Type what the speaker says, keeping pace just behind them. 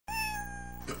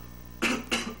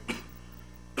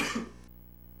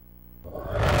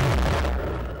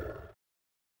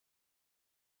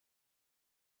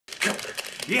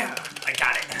Yeah, I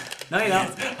got it. No, you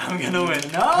don't. I'm gonna win.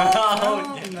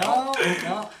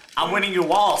 No. I'm winning your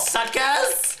wall,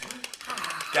 suckers!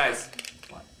 Guys.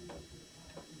 What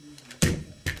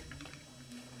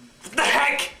the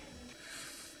heck?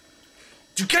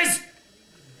 You guys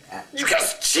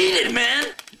cheated, man!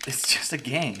 It's just a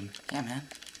game. Yeah, man.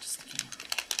 Just a game.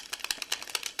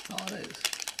 That's all it is.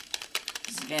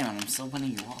 It's a game and I'm still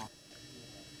winning you all.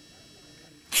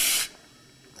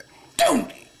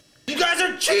 Dude! You guys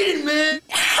are cheating, man!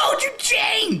 How'd you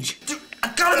change? Dude,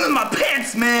 I got him in my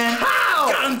pants, man!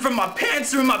 How? Got him from my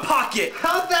pants or in my pocket!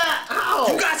 How?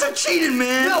 You guys are cheating,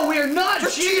 man! No, we are not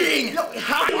You're cheating! No,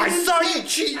 how? I saw you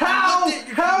cheat! How?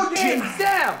 How did cheat.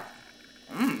 Sam?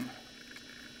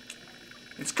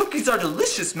 These cookies are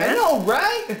delicious, I man! know,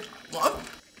 right? What?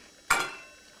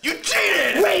 You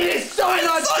cheated! Wait, it's so I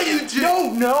not. saw you cheat!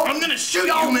 No. I'm gonna shoot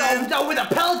you, man! No, with a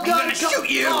pellet gun. I'm gonna shoot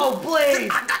you! Oh, please.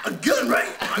 I got a gun, right?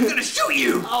 I'm gonna shoot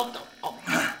you! Oh,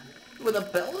 with a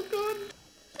pellet gun?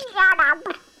 Shut up.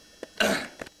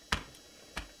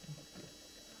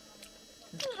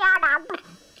 Shut up.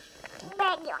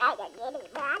 Man, you ain't a giddy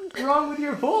man. What's wrong with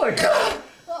your voice?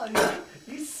 Oh,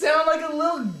 you sound like a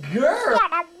little girl.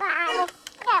 Shut up, man.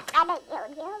 Stop at you.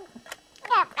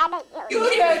 Stop at you.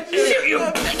 Look at you. Shoot you!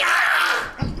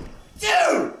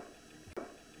 Dude!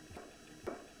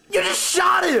 You just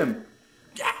shot him!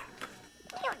 You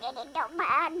didn't do,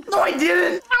 man. No, I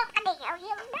didn't! Stop at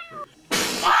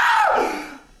you.